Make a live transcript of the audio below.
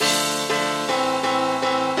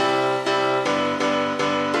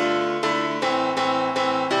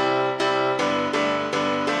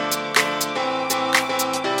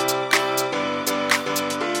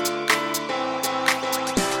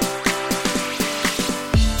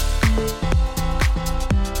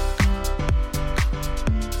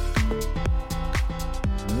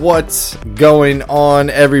What's going on,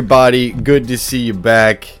 everybody? Good to see you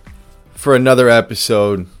back for another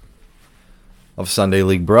episode of Sunday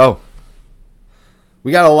League Bro.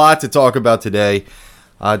 We got a lot to talk about today.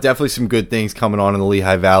 Definitely some good things coming on in the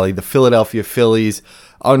Lehigh Valley. The Philadelphia Phillies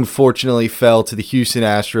unfortunately fell to the Houston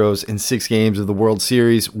Astros in 6 games of the World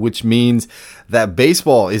Series, which means that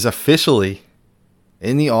baseball is officially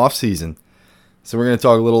in the offseason. So we're going to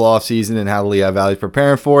talk a little offseason and how the Lehigh Valley is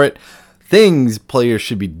preparing for it. Things players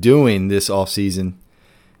should be doing this offseason.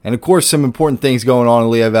 And of course, some important things going on in the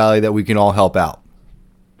Lehigh Valley that we can all help out.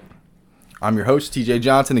 I'm your host, TJ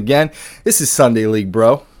Johnson. Again, this is Sunday League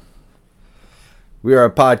Bro. We are a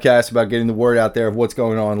podcast about getting the word out there of what's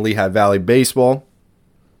going on in Lehigh Valley Baseball.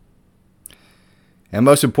 And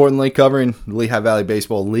most importantly, covering the Lehigh Valley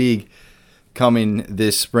Baseball League coming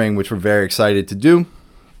this spring, which we're very excited to do.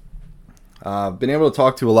 I've been able to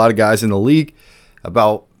talk to a lot of guys in the league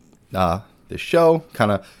about the show,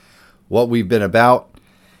 kind of what we've been about.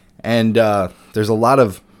 And there's a lot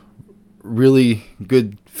of really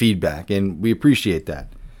good feedback, and we appreciate that.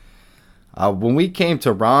 When we came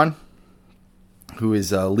to Ron, who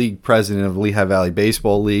is league president of Lehigh Valley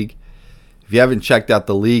Baseball League, if you haven't checked out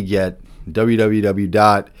the league yet,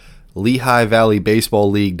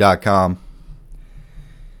 www.lehighvalleybaseballleague.com.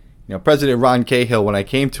 President Ron Cahill, when I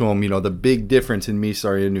came to him, the big difference in me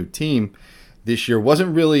starting a new team this year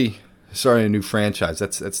wasn't really starting a new franchise.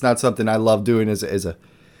 That's not something I love doing as a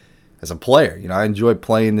player. I enjoy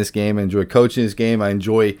playing this game. I enjoy coaching this game. I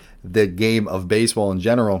enjoy the game of baseball in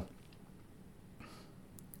general.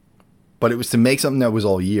 But it was to make something that was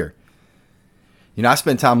all year. I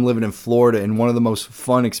spent time living in Florida, and one of the most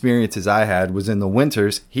fun experiences I had was in the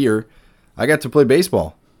winters here. I got to play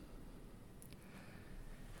baseball.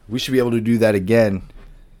 We should be able to do that again.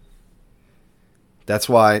 That's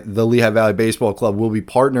why the Lehigh Valley Baseball Club will be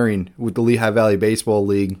partnering with the Lehigh Valley Baseball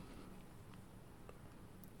League.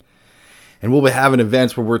 And we'll be having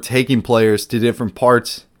events where we're taking players to different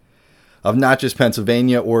parts of not just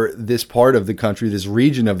Pennsylvania or this part of the country, this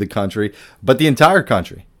region of the country, but the entire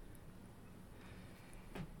country.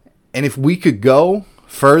 And if we could go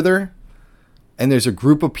further, and there's a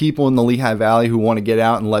group of people in the Lehigh Valley who want to get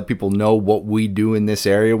out and let people know what we do in this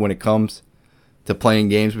area when it comes to playing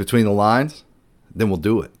games between the lines, then we'll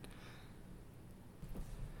do it.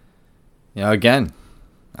 Again,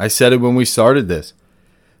 I said it when we started this.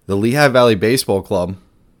 The Lehigh Valley Baseball Club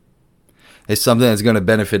is something that's going to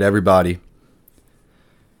benefit everybody,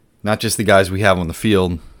 not just the guys we have on the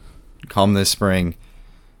field come this spring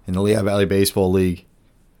in the Lehigh Valley Baseball League,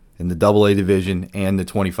 in the AA division and the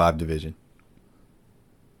 25 division.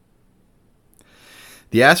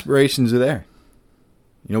 The aspirations are there.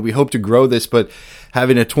 We hope to grow this, but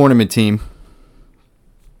having a tournament team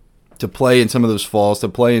to play in some of those falls, to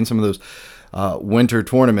play in some of those winter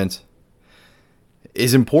tournaments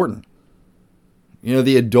is important.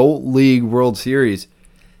 The Adult League World Series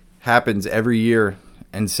happens every year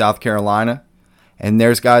in South Carolina, and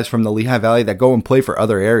there's guys from the Lehigh Valley that go and play for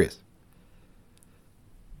other areas.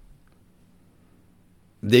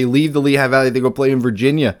 They leave the Lehigh Valley, they go play in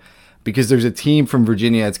Virginia because there's a team from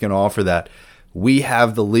Virginia that's going to offer that. We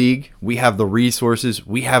have the league, we have the resources,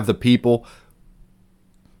 we have the people.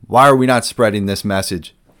 Why are we not spreading this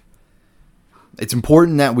message? It's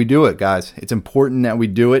important that we do it, guys. It's important that we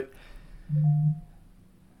do it.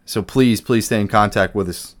 So please stay in contact with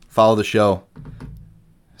us. Follow the show.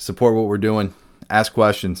 Support what we're doing. Ask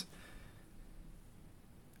questions.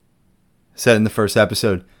 Said in the first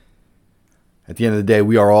episode, at the end of the day,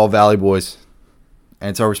 we are all Valley boys. And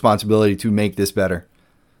it's our responsibility to make this better.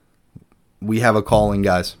 We have a calling,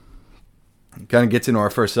 guys. It kind of gets into our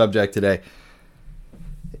first subject today.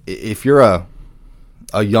 If you're a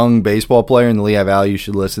young baseball player in the Lehigh Valley, you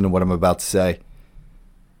should listen to what I'm about to say.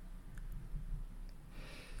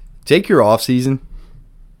 Take your offseason.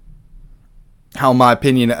 How, in my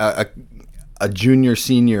opinion, a junior,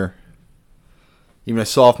 senior, even a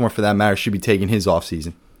sophomore for that matter, should be taking his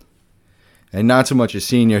offseason. And not so much a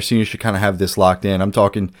senior. Senior should kind of have this locked in. I'm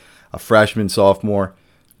talking a freshman, sophomore,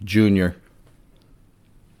 junior.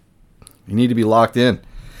 You need to be locked in.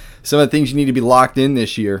 Some of the things you need to be locked in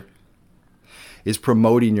this year is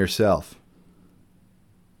promoting yourself.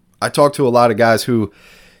 I talk to a lot of guys who,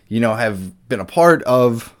 have been a part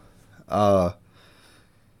of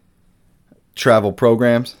travel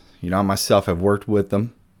programs. I myself have worked with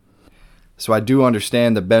them. So I do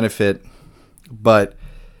understand the benefit, but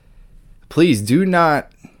please do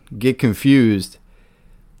not get confused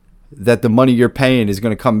that the money you're paying is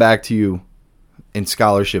going to come back to you in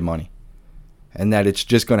scholarship money and that it's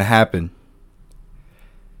just going to happen.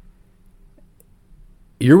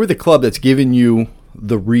 You're with a club that's giving you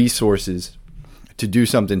the resources to do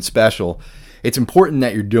something special, it's important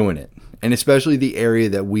that you're doing it, and especially the area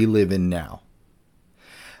that we live in now.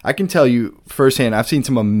 I can tell you firsthand, I've seen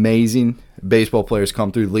some amazing baseball players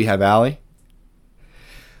come through the Lehigh Valley,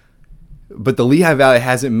 but the Lehigh Valley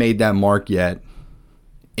hasn't made that mark yet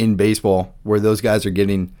in baseball where those guys are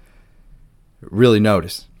getting really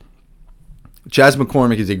noticed. Chas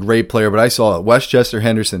McCormick is a great player, but I saw it. Westchester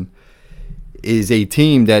Henderson is a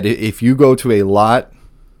team that if you go to a lot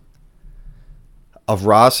of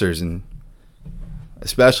rosters, and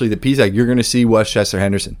especially the PSAC, you're going to see Westchester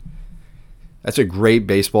Henderson. That's a great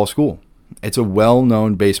baseball school. It's a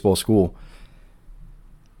well-known baseball school.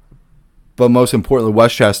 But most importantly,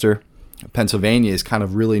 Westchester, Pennsylvania, is kind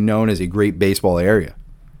of really known as a great baseball area.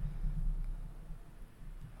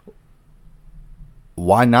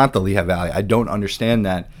 Why not the Lehigh Valley? I don't understand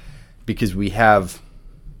that, because we have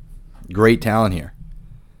great talent here.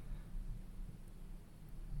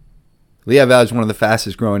 Lehigh Valley is one of the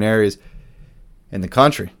fastest growing areas in the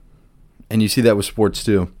country. And you see that with sports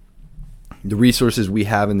too. The resources we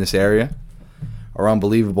have in this area are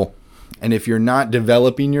unbelievable. And if you're not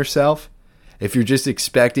developing yourself, if you're just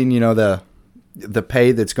expecting, the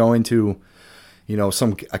pay that's going to,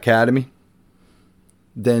 some academy,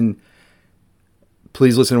 then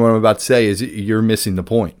please listen to what I'm about to say, is you're missing the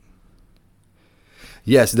point.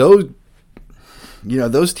 Yes, those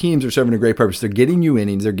teams are serving a great purpose. They're getting you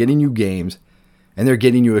innings, they're getting you games, and they're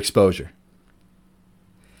getting you exposure.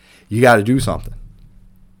 You got to do something.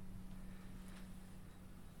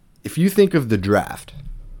 If you think of the draft,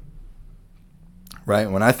 right?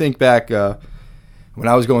 When I think back, when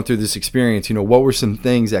I was going through this experience, what were some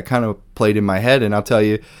things that kind of played in my head? And I'll tell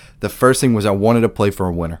you, the first thing was I wanted to play for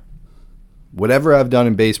a winner. Whatever I've done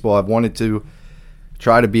in baseball, I've wanted to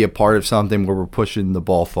try to be a part of something where we're pushing the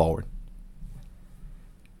ball forward.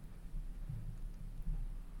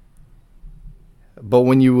 But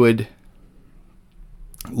when you would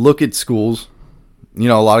look at schools, a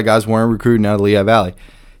lot of guys weren't recruiting out of Lehigh Valley.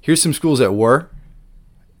 Here's some schools that were,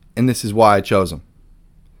 and this is why I chose them.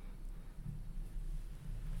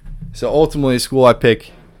 So ultimately, the school I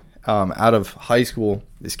pick out of high school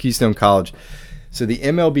is Keystone College. So the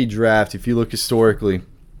MLB draft, if you look historically,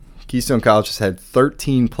 Keystone College has had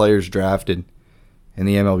 13 players drafted in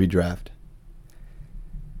the MLB draft.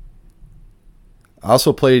 I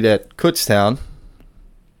also played at Kutztown.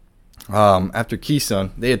 After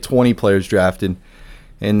Keystone, they had 20 players drafted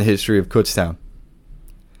in the history of Kutztown.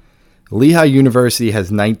 Lehigh University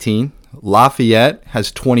has 19. Lafayette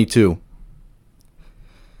has 22.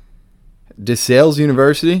 DeSales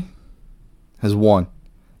University has 1.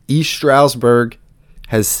 East Stroudsburg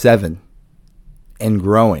has 7 and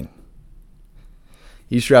growing.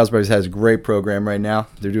 East Stroudsburg has a great program right now.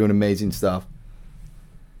 They're doing amazing stuff.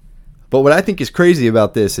 But what I think is crazy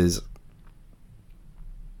about this is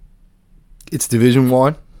it's Division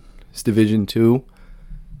I, it's Division II,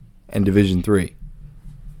 and Division III.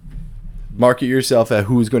 Market yourself at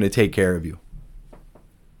who's going to take care of you.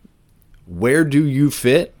 Where do you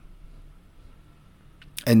fit?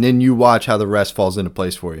 And then you watch how the rest falls into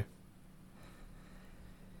place for you.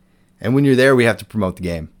 And when you're there, we have to promote the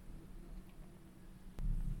game.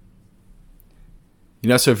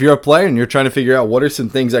 So if you're a player and you're trying to figure out what are some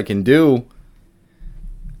things I can do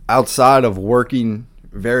outside of working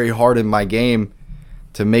very hard in my game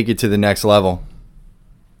to make it to the next level.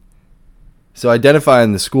 So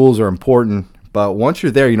identifying the schools are important, but once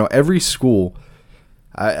you're there, every school,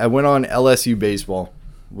 I went on LSU baseball,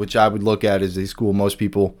 which I would look at as a school most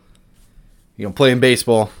people, playing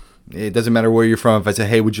baseball. It doesn't matter where you're from. If I say,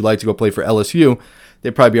 hey, would you like to go play for LSU?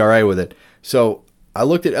 They'd probably be all right with it. So I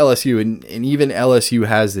looked at LSU, and even LSU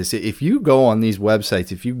has this. If you go on these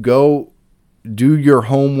websites, if you go do your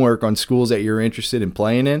homework on schools that you're interested in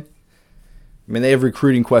playing in, they have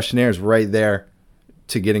recruiting questionnaires right there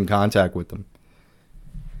to get in contact with them.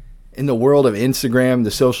 In the world of Instagram,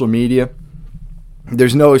 the social media,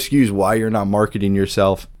 there's no excuse why you're not marketing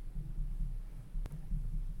yourself.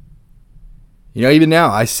 Even now,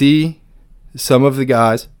 I see some of the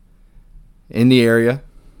guys in the area,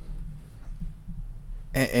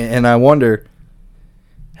 and I wonder,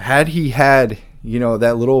 had he had,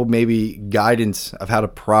 that little maybe guidance of how to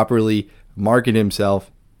properly market himself,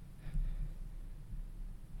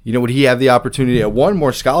 would he have the opportunity at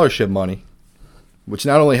more scholarship money, which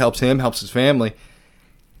not only helps him, helps his family,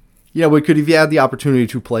 but could he have the opportunity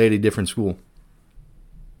to play at a different school?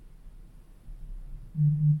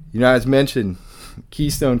 As mentioned,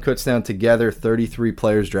 Keystone, Kutztown together, 33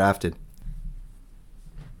 players drafted.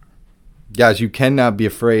 Guys, you cannot be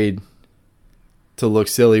afraid to look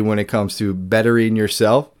silly when it comes to bettering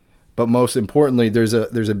yourself, But most importantly, there's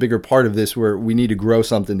a bigger part of this where we need to grow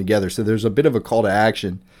something together. So there's a bit of a call to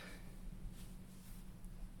action.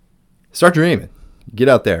 Start dreaming. Get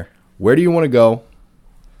out there. Where do you want to go?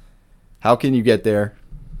 How can you get there?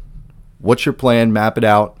 What's your plan? Map it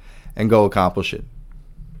out and go accomplish it.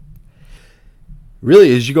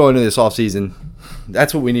 Really, as you go into this offseason,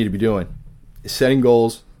 that's what we need to be doing. Is setting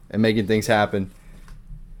goals and making things happen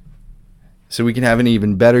so we can have an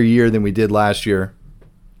even better year than we did last year,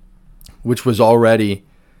 which was already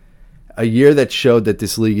a year that showed that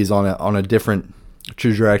this league is on a different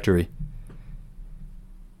trajectory.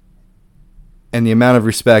 And the amount of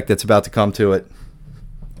respect that's about to come to it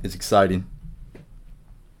is exciting.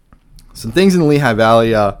 Some things in the Lehigh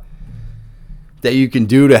Valley that you can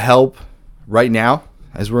do to help right now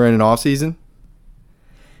as we're in an off season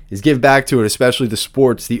is give back to it, especially the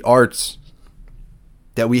sports, the arts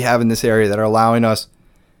that we have in this area that are allowing us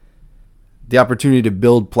the opportunity to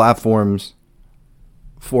build platforms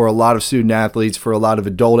for a lot of student athletes, for a lot of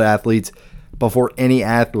adult athletes, but for any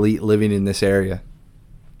athlete living in this area.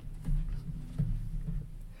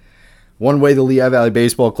 One way the Lehigh Valley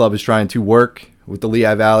Baseball Club is trying to work with the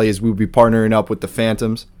Lehigh Valley is we'll be partnering up with the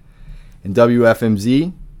Phantoms and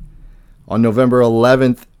WFMZ on November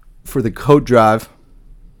 11th for the coat drive.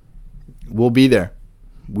 We'll be there.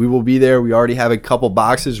 We will be there. We already have a couple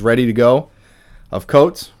boxes ready to go of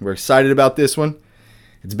coats. We're excited about this one.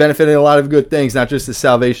 It's benefiting a lot of good things, not just the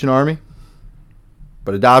Salvation Army,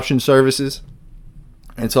 but adoption services.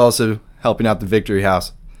 And it's also helping out the Victory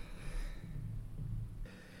House.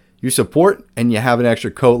 You support and you have an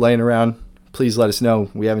extra coat laying around, please let us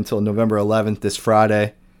know. We have until November 11th, this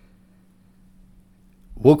Friday.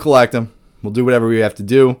 We'll collect them. We'll do whatever we have to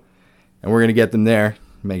do, and we're going to get them there.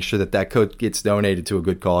 Make sure that coat gets donated to a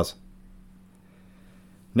good cause.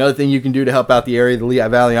 Another thing you can do to help out the area, the Lehigh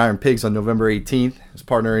Valley Iron Pigs on November 18th is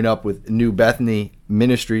partnering up with New Bethany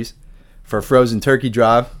Ministries for a frozen turkey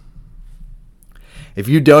drive. If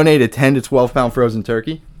you donate a 10 to 12 pound frozen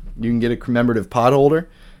turkey, you can get a commemorative pot holder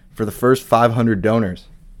for the first 500 donors.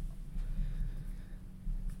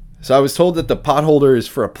 So I was told that the pot holder is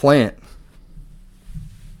for a plant,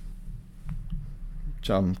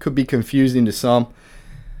 which could be confusing to some.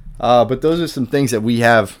 But those are some things that we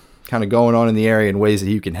have kind of going on in the area and ways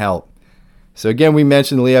that you can help. So again, we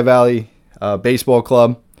mentioned the Lehigh Valley Baseball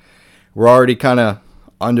Club. We're already kind of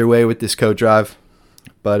underway with this coat drive.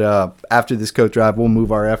 But after this coat drive, we'll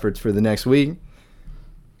move our efforts for the next week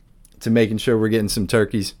to making sure we're getting some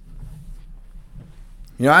turkeys.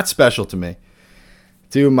 You know, that's special to me.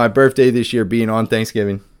 To my birthday this year being on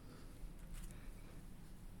Thanksgiving.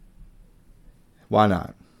 Why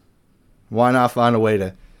not? Why not find a way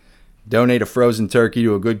to donate a frozen turkey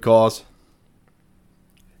to a good cause?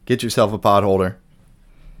 Get yourself a pot holder.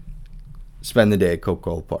 Spend the day at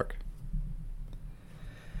Coca-Cola Park.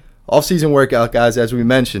 Off-season workout, guys, as we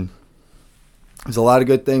mentioned. There's a lot of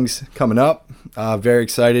good things coming up. Very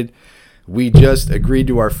excited. We just agreed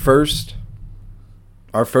to our first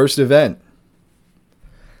event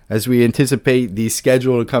as we anticipate the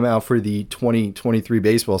schedule to come out for the 2023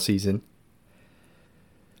 baseball season.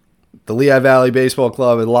 The Lehigh Valley Baseball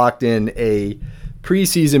Club had locked in a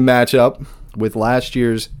preseason matchup with last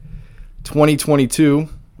year's 2022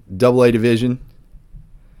 AA Division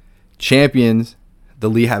champions, the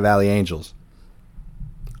Lehigh Valley Angels.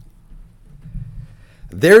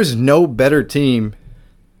 There's no better team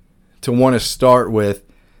to want to start with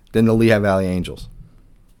than the Lehigh Valley Angels.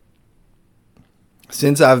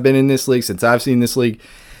 Since I've been in this league, since I've seen this league,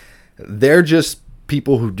 they're just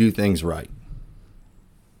people who do things right.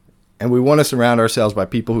 And we want to surround ourselves by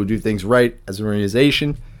people who do things right as an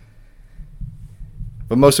organization.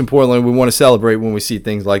 But most importantly, we want to celebrate when we see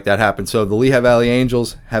things like that happen. So the Lehigh Valley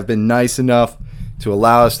Angels have been nice enough to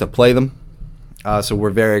allow us to play them. So we're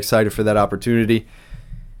very excited for that opportunity.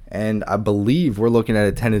 And I believe we're looking at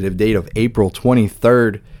a tentative date of April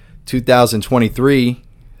 23rd, 2023.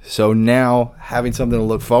 So now, having something to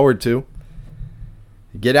look forward to,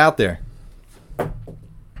 get out there.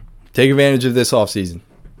 Take advantage of this offseason.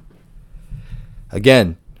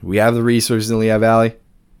 Again, we have the resources in Lehigh Valley.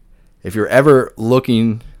 If you're ever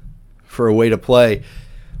looking for a way to play,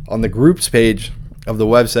 on the groups page of the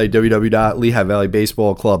website,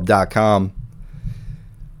 www.lehighvalleybaseballclub.com,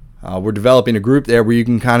 we're developing a group there where you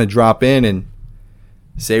can kind of drop in and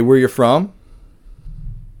say where you're from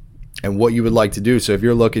and what you would like to do. So if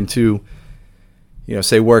you're looking to,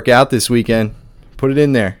 say work out this weekend, put it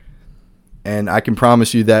in there. And I can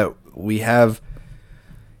promise you that we have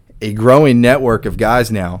a growing network of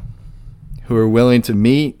guys now who are willing to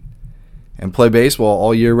meet and play baseball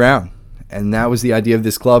all year round. And that was the idea of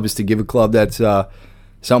this club, is to give a club that's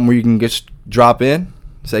something where you can just drop in,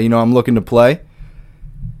 say, I'm looking to play.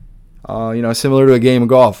 Similar to a game of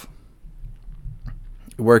golf.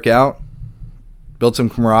 Work out, build some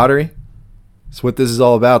camaraderie. That's what this is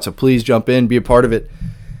all about. So please jump in, be a part of it.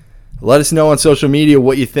 Let us know on social media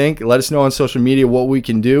what you think. Let us know on social media what we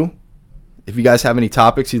can do. If you guys have any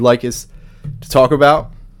topics you'd like us to talk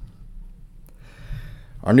about.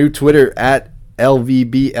 Our new Twitter at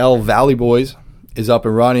LVBL Valley Boys is up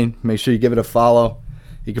and running. Make sure you give it a follow.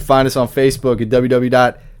 You can find us on Facebook at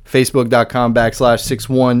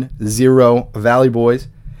www.facebook.com/610 Valley Boys.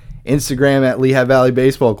 Instagram at Lehigh Valley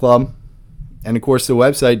Baseball Club. And, of course, the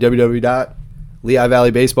website,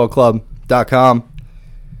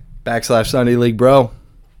 www.lehighvalleybaseballclub.com/Sunday League Bro.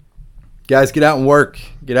 Guys, get out and work.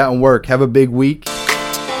 Get out and work. Have a big week.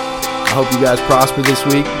 I hope you guys prosper this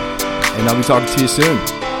week. And I'll be talking to you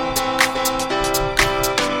soon.